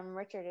here from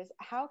Richard is,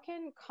 how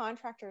can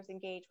contractors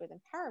engage with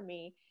Empower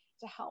Me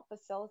to help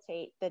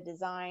facilitate the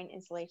design,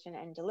 installation,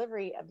 and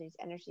delivery of these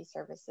energy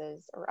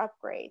services or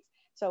upgrades?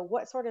 So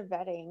what sort of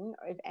vetting,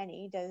 if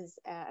any, does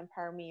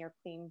Empower Me or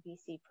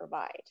CleanBC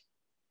provide?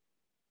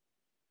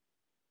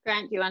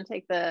 Grant, do you want to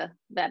take the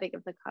vetting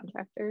of the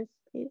contractors,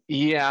 please?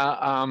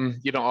 Yeah,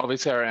 you know,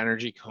 obviously our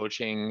energy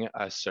coaching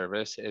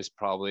service is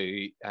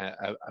probably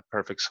a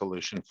perfect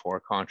solution for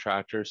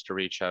contractors to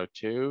reach out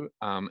to.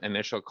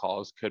 Initial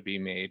calls could be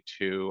made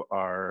to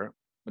our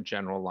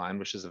general line,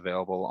 which is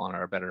available on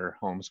our Better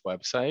Homes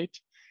website.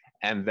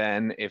 And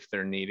then if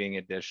they're needing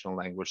additional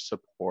language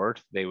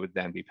support, they would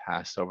then be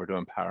passed over to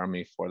Empower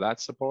Me for that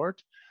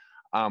support.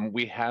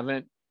 We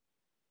haven't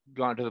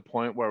gone to the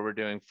point where we're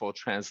doing full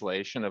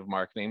translation of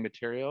marketing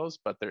materials,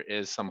 but there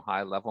is some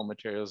high level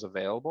materials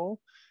available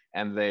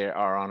and they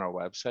are on our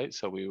website.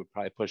 So we would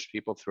probably push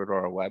people through to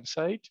our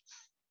website.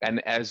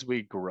 And as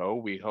we grow,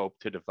 we hope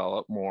to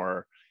develop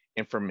more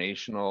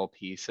informational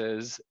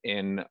pieces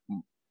in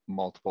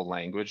multiple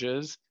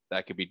languages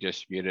that could be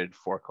distributed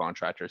for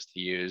contractors to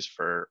use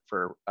for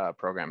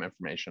program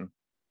information.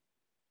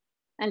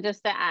 And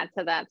just to add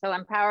to that, so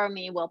Empower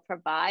Me will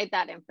provide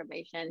that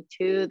information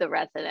to the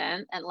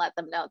resident and let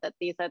them know that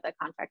these are the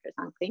contractors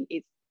on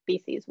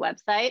CleanBC's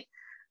website.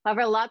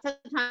 However, lots of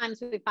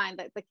times we find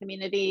that the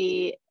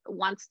community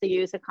wants to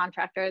use a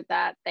contractor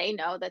that they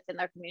know that's in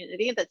their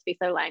community that speaks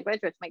their language,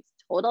 which makes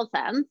total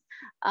sense.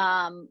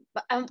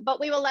 But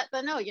we will let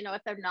them know, you know,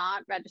 if they're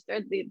not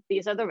registered,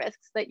 these are the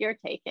risks that you're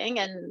taking,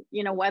 and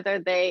you know,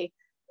 whether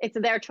it's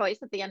their choice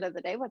at the end of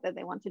the day whether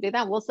they want to do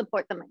that. We'll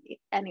support them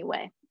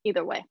anyway,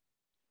 either way.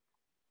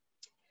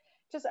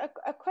 Just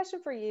a question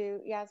for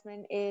you,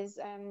 Yasmin, is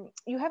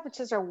you have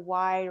just a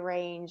wide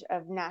range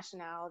of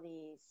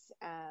nationalities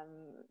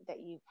that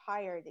you've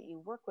hired, that you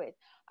work with.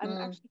 I'm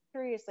actually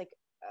curious, like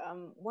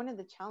one of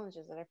the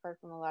challenges that I've heard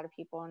from a lot of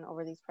people and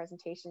over these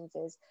presentations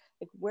is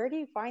like, where do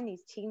you find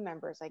these team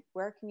members? Like,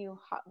 where can you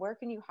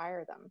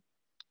hire them?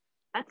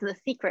 That's the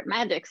secret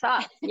magic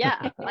sauce.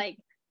 Yeah, like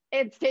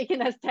it's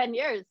taken us 10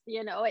 years.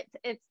 You know,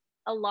 it's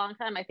a long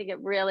time. I think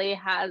it really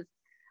has,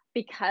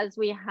 because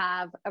we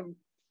have a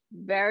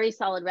very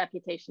solid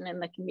reputation in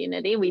the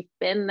community. We've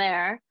been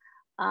there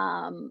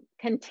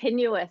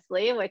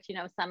continuously, which, you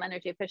know, some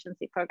energy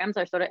efficiency programs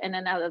are sort of in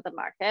and out of the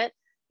market.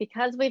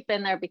 Because we've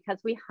been there, because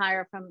we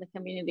hire from the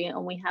community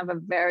and we have a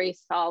very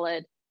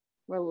solid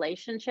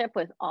relationship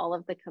with all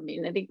of the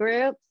community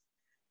groups,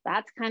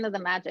 that's kind of the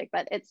magic.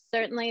 But it's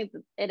certainly,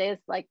 it is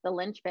like the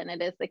linchpin.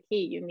 It is the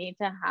key. You need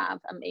to have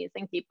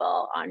amazing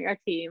people on your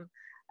team.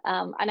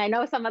 And I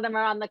know some of them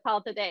are on the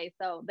call today,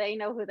 so they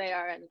know who they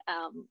are. And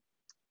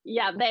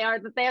yeah, they are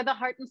the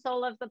heart and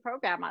soul of the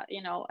program.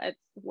 You know,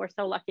 we're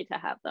so lucky to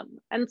have them.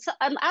 And so,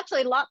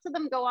 actually, lots of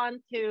them go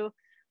on to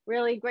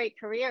really great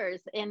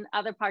careers in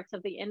other parts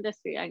of the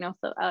industry. I know,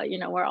 so you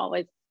know, we're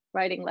always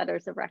writing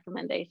letters of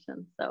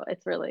recommendation. So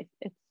it's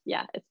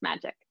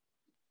magic.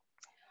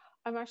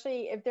 I'm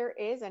actually, if there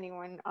is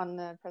anyone on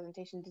the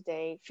presentation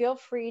today, feel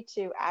free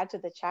to add to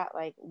the chat,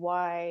 like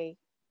why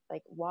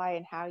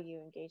and how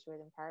you engage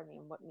with Empower Me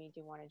and what made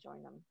you want to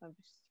join them. I'm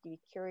just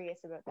curious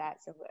about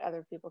that, so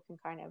other people can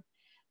kind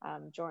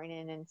of join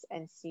in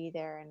and see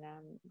there, and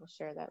we'll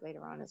share that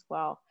later on as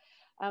well.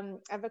 I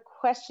have a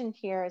question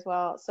here as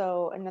well.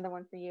 So another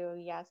one for you,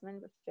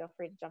 Yasmin, but feel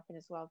free to jump in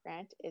as well,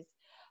 Grant, is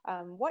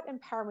what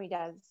Empower Me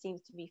does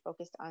seems to be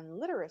focused on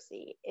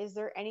literacy. Is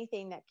there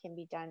anything that can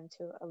be done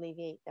to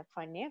alleviate the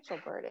financial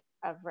burden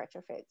of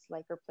retrofits,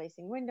 like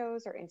replacing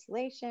windows or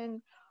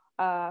insulation,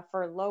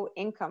 for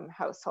low-income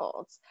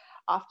households?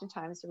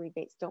 Oftentimes the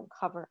rebates don't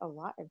cover a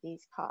lot of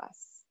these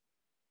costs.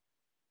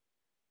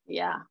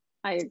 Yeah,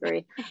 I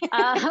agree.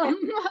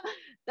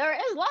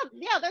 There's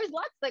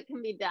lots that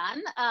can be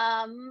done.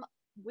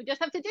 We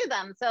just have to do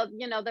them. So,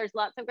 you know, there's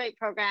lots of great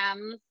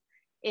programs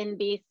in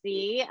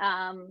BC.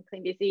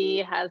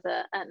 CleanBC has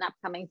an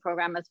upcoming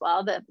program as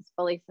well that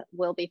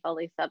will be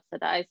fully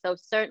subsidized. So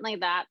certainly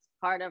that's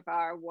part of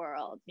our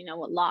world. You know,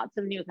 lots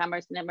of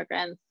newcomers and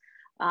immigrants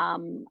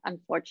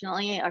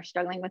unfortunately are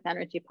struggling with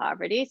energy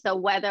poverty. So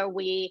whether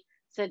we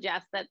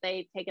suggest that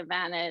they take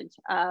advantage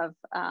of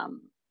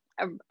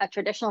a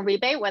traditional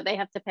rebate where they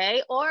have to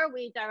pay, or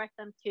we direct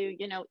them to,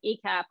 you know,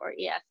 ECAP or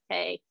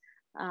ESK,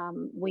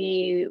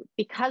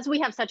 because we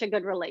have such a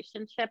good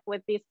relationship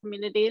with these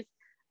communities,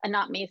 and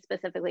not me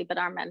specifically, but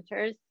our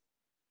mentors,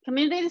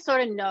 communities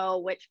sort of know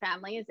which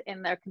families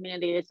in their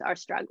communities are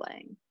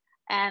struggling.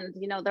 And,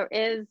 you know, there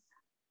is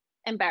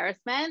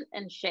embarrassment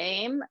and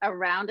shame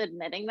around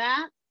admitting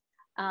that.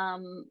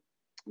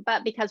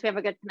 But because we have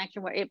a good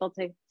connection, we're able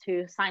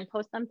to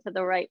signpost them to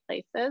the right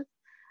places.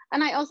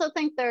 And I also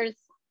think there's,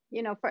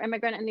 you know, for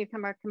immigrant and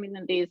newcomer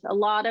communities, a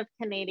lot of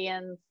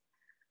Canadians,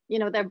 you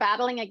know, they're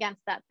battling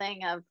against that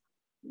thing of,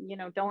 you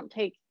know, don't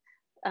take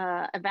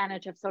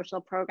advantage of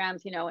social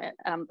programs. You know,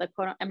 the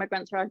quote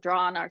immigrants are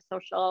drawn our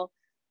social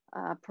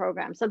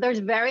programs. So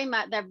they're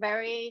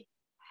very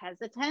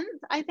hesitant,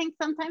 I think,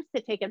 sometimes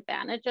to take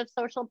advantage of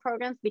social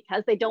programs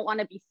because they don't want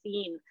to be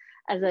seen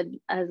as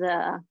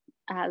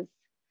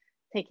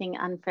taking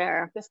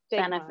unfair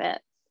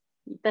benefits.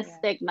 The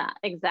stigma,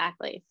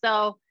 exactly.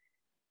 So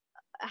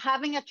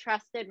having a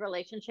trusted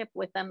relationship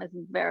with them is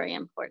very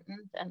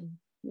important. And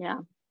yeah,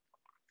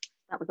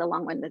 that was a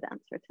long-winded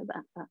answer to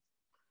that. But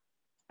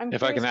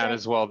if I can add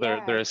as well,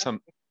 there is some,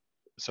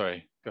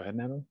 sorry. Go ahead,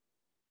 Natalie.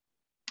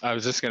 I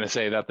was just going to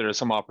say that there are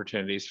some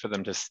opportunities for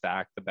them to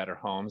stack the Better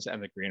Homes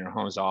and the Greener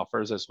Homes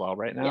offers as well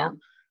right now.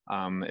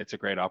 Yeah. It's a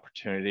great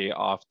opportunity.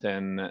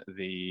 Often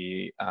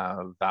the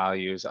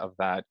values of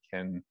that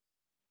can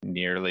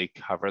nearly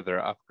cover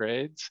their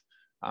upgrades.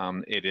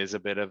 It is a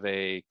bit of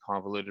a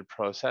convoluted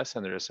process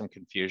and there is some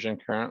confusion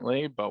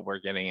currently, but we're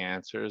getting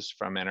answers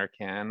from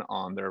NRCan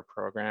on their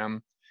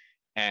program.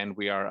 And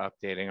we are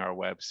updating our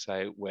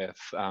website with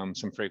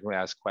some frequently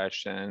asked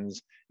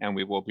questions, and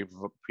we will be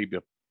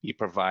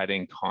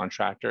providing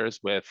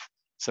contractors with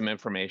some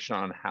information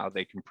on how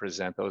they can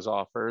present those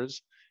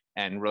offers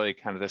and really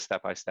kind of the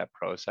step-by-step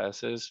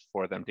processes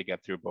for them to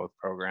get through both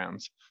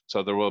programs.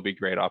 So there will be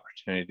great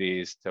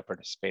opportunities to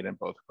participate in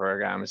both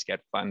programs,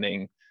 get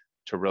funding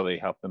to really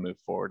help them move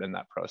forward in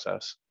that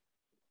process.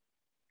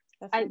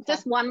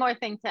 Just one more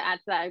thing to add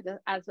to that,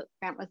 as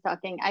Grant was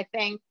talking, I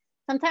think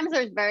sometimes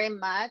there's very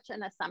much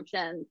an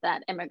assumption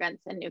that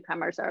immigrants and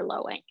newcomers are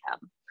low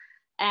income.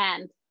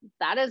 And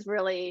that is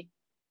really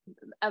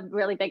a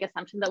really big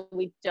assumption that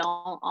we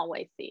don't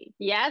always see.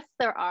 Yes,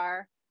 there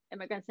are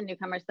immigrants and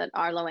newcomers that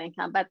are low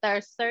income, but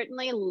there's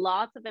certainly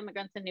lots of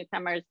immigrants and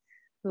newcomers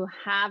who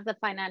have the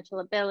financial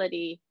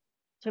ability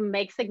to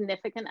make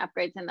significant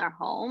upgrades in their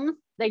homes.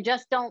 They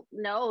just don't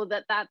know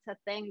that that's a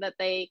thing that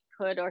they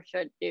could or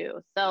should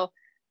do. So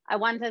I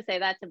wanted to say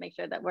that to make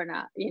sure that we're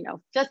not, you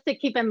know, just to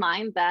keep in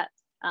mind that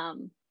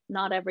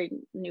not every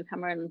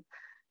newcomer and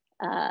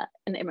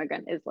an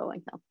immigrant is low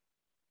income.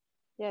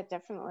 Yeah,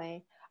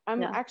 definitely.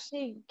 I'm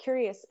actually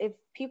curious if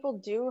people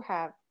do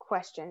have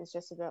questions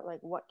just about like,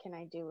 what can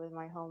I do with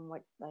my home?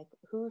 What, like,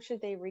 who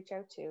should they reach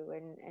out to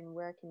and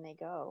where can they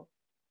go?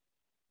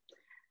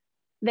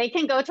 They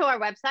can go to our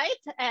website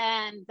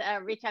and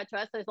reach out to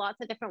us. There's lots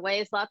of different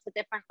ways, lots of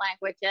different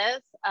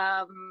languages.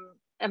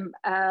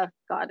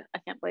 God, I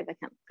can't believe I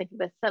can't think of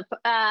this. So,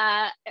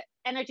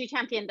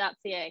 energychampion.ca. Oh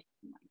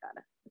my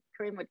God,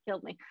 Kareem would kill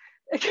me.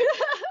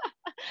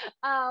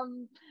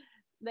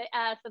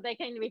 So they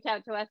can reach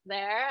out to us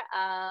there.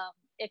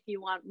 If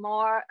you want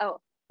more, oh,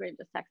 Kareem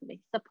just texted me,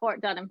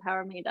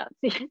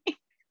 support.empowerme.ca.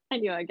 I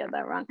knew I'd get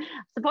that wrong.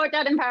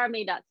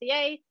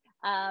 Support.empowerme.ca.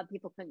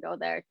 People can go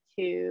there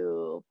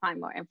to find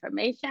more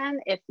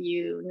information. If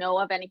you know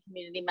of any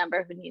community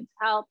member who needs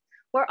help,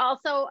 we're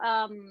also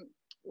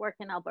work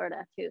in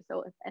Alberta too.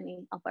 So if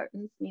any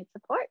Albertans need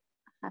support,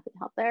 happy to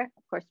help there.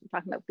 Of course, we're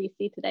talking about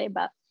BC today,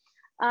 but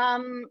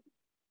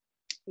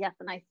yes,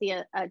 and I see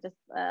just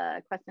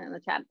a question in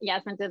the chat.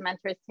 Yasmin, did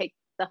mentors take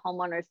the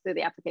homeowners through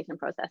the application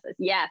processes?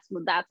 Yes,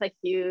 well, that's a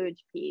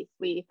huge piece.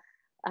 We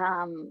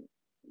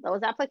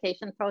those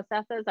application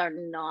processes are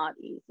not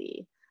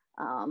easy.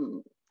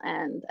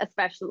 And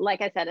especially,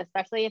 like I said,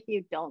 especially if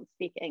you don't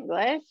speak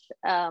English,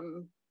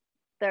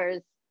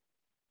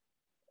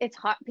 it's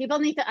hard. People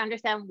need to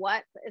understand,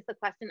 what is the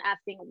question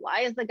asking? Why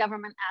is the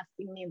government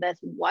asking me this?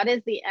 What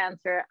is the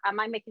answer? Am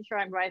I making sure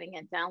I'm writing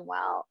it down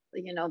well?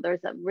 You know,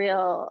 there's a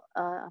real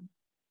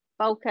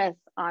focus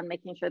on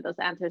making sure those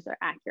answers are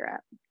accurate.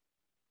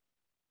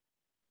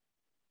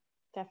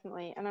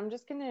 Definitely. And I'm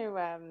just going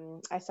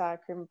to, I saw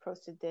Kareem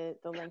posted the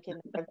link in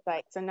the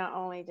website. So not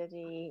only did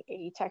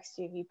he text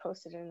you, he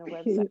posted it in the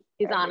website.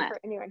 He's on it.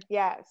 Anyway,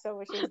 yeah. So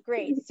which is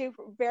great.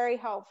 Super, very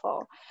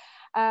helpful.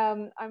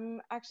 I'm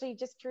actually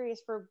just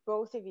curious for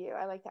both of you.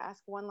 I like to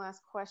ask one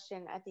last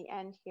question at the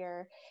end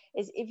here,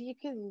 is if you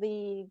could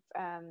leave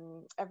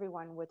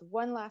everyone with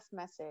one last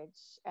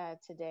message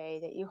today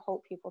that you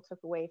hope people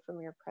took away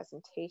from your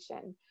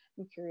presentation.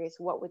 I'm curious,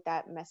 what would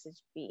that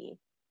message be?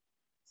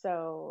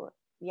 So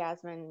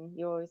Yasmin,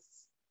 you always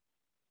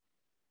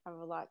have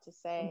a lot to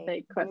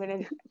say. I'm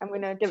gonna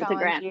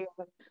challenge you.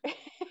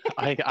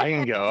 I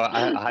can go.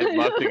 I'd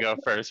love to go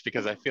first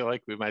because I feel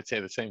like we might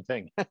say the same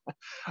thing.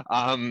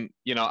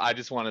 You know, I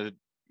just want to,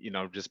 you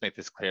know, just make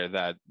this clear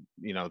that,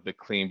 you know, the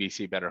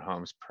CleanBC Better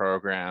Homes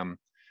program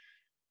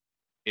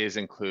is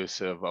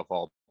inclusive of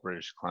all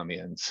British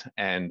Columbians,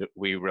 and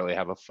we really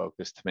have a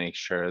focus to make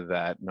sure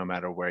that no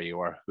matter where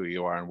you are, who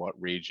you are, and what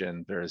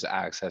region, there is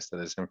access to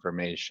this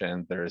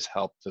information. There is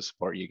help to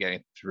support you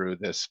getting through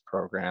this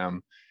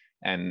program,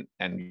 and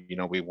you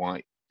know, we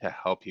want to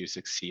help you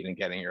succeed in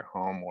getting your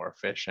home more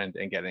efficient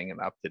and getting it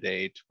up to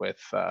date with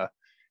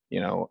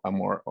you know, a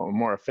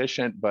more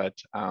efficient but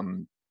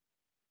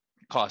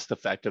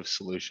cost-effective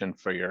solution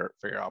for your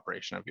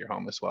operation of your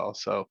home as well.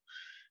 So,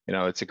 you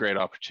know, it's a great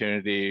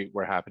opportunity.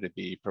 We're happy to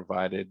be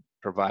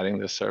providing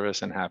this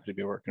service and happy to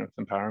be working with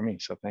Empower Me.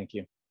 So thank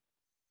you.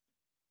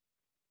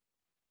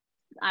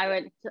 I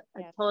would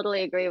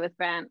totally agree with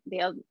Grant.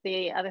 The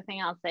other thing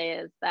I'll say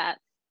is that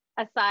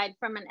aside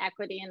from an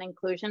equity and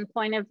inclusion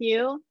point of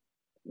view,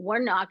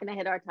 we're not going to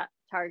hit our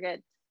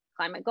target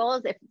climate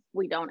goals if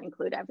we don't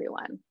include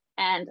everyone.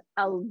 And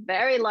a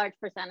very large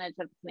percentage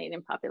of the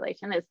Canadian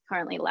population is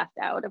currently left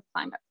out of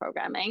climate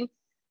programming.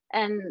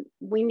 And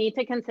we need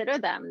to consider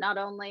them, not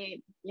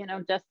only, you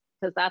know, just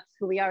because that's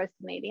who we are as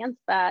Canadians,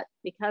 but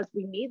because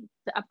we need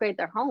to upgrade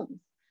their homes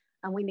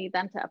and we need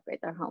them to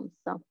upgrade their homes.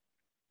 So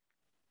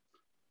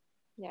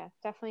Yeah,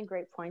 definitely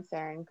great points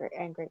there, and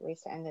great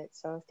ways to end it.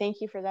 So thank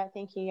you for that.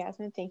 Thank you,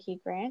 Yasmin. Thank you,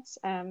 Grant.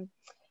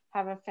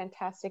 Have a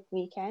fantastic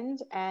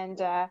weekend.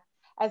 And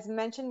as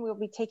mentioned, we'll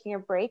be taking a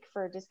break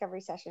for discovery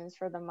sessions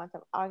for the month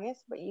of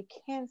August, but you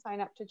can sign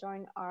up to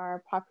join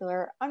our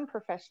popular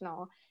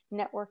unprofessional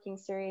networking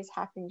series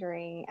happening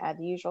during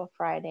the usual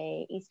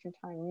Friday Eastern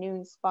Time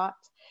noon spot.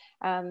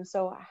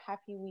 So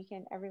happy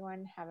weekend,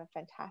 everyone. Have a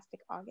fantastic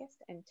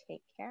August and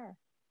take care.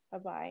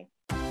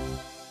 Bye-bye.